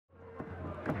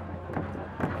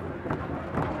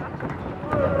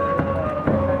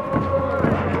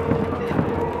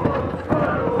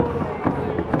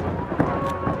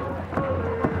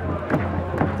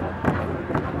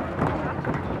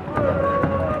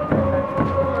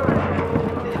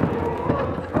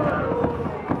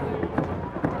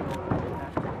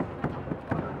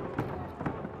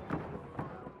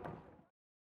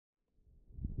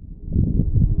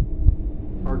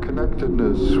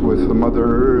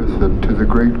Mother Earth and to the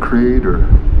great Creator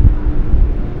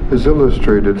is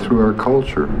illustrated through our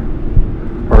culture,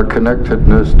 our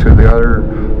connectedness to the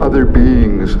other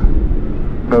beings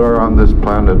that are on this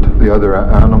planet, the other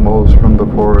animals from the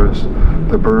forest,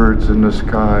 the birds in the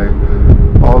sky,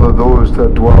 all of those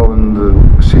that dwell in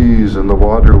the seas and the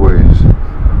waterways.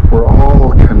 We're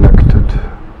all connected.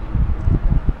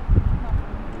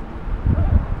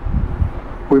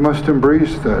 We must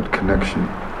embrace that connection.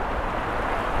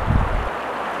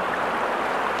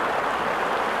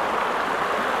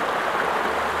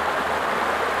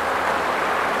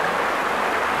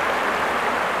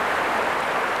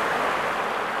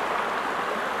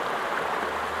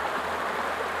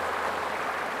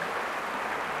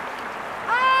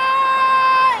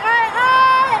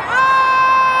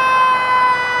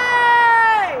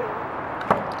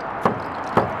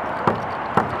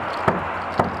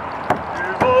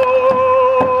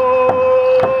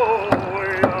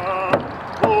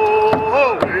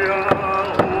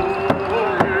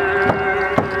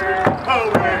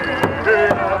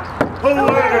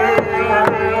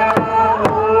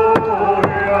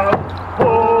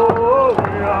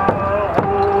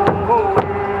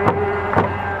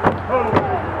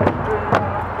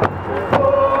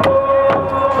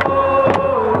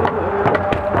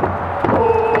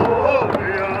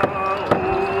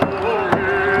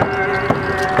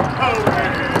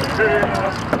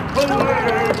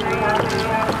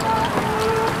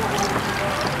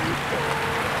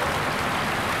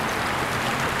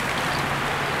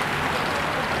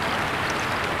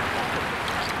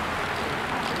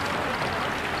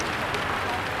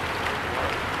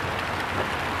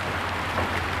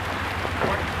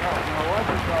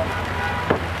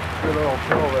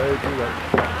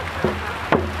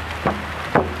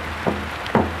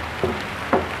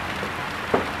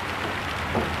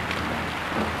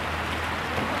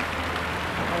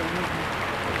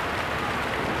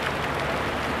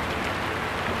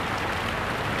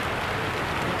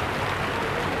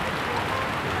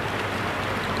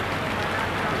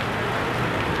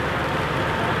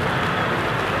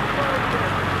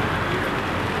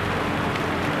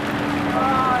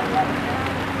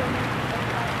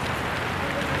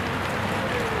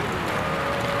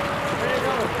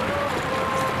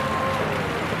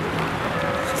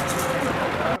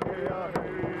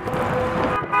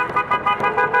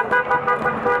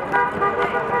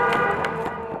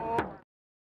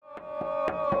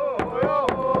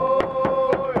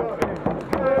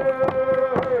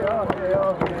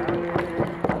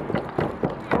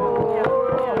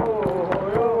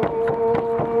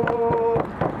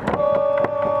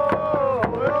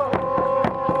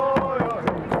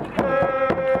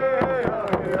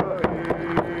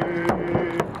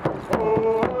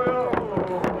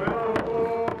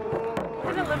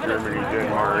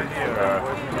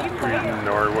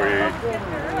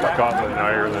 Scotland,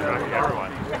 Ireland,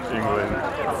 England,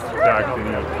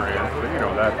 Saxony, France, you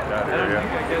know, that area.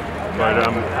 But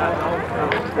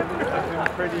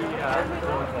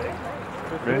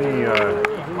many,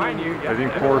 I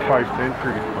think 4 or 5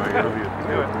 centuries, my earliest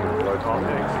European blood.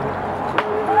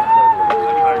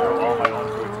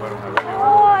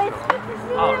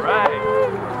 All right.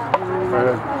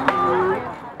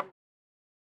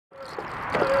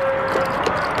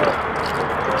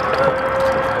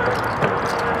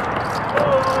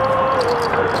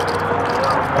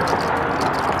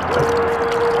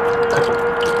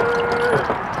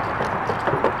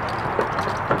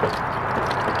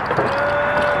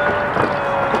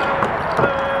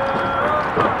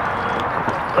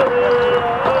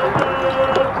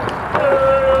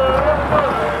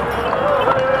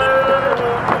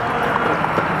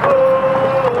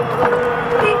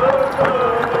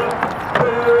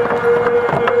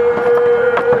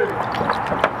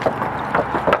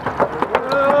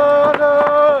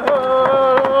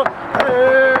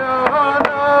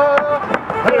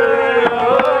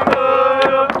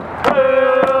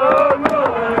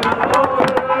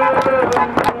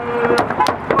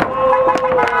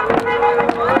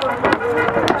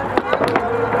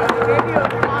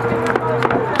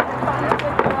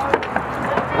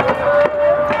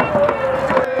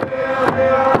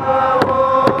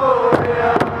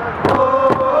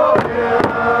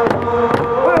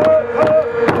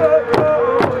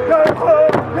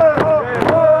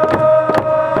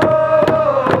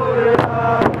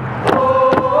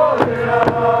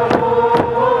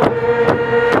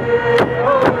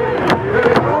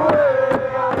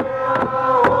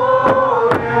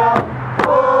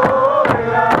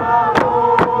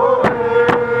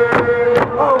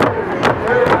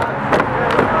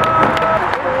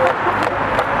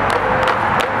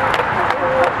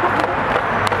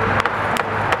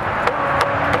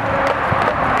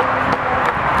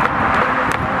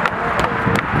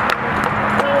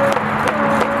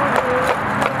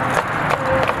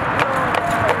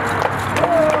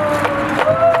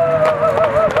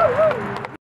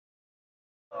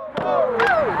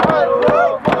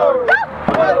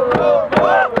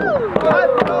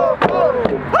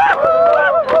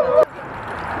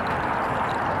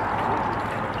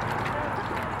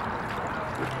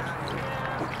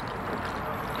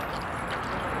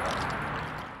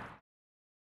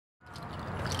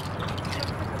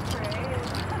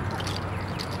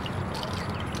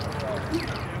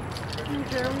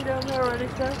 me down there already,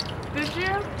 sir. Did you?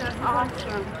 That's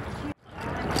awesome.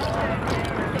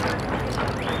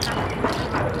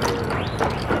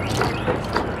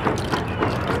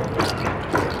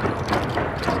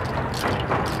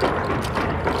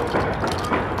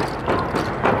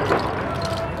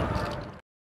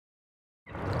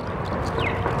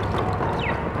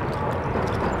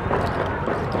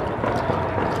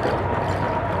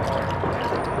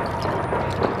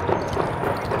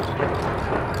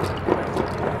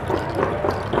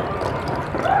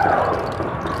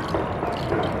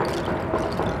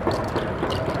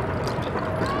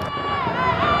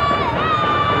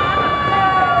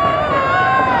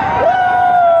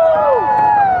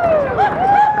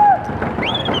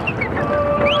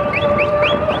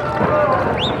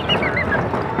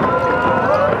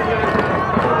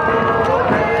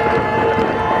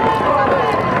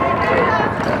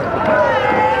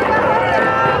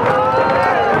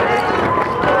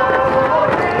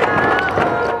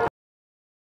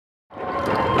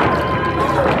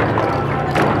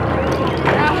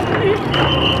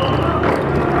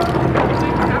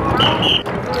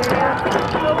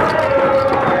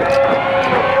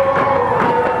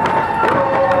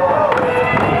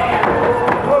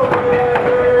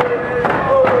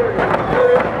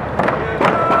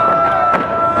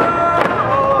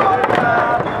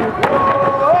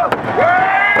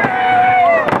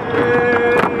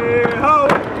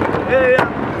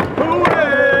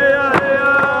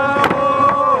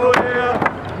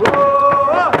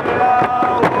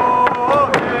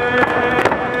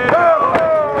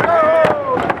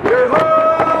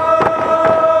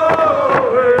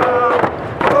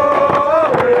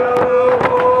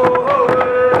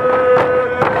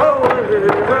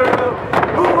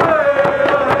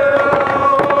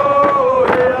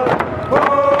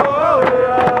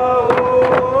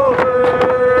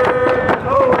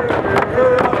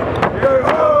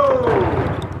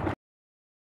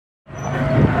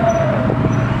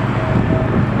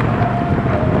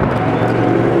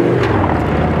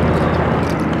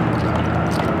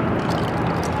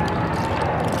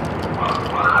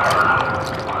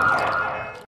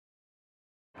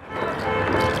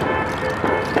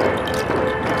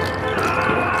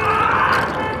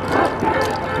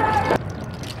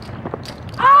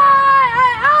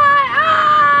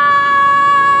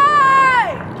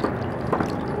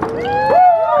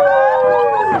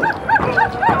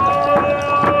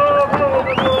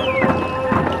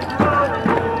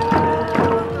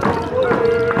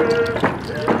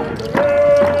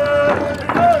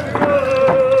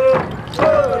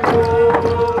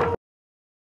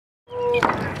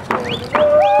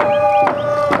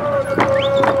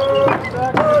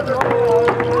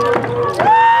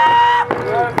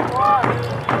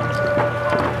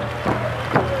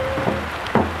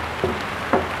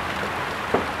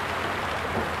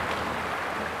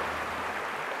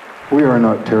 We are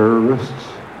not terrorists.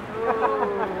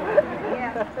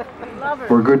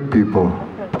 We're good people.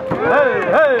 Hey,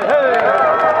 hey, hey!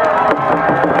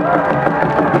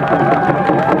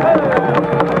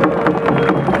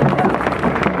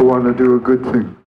 Who want to do a good thing.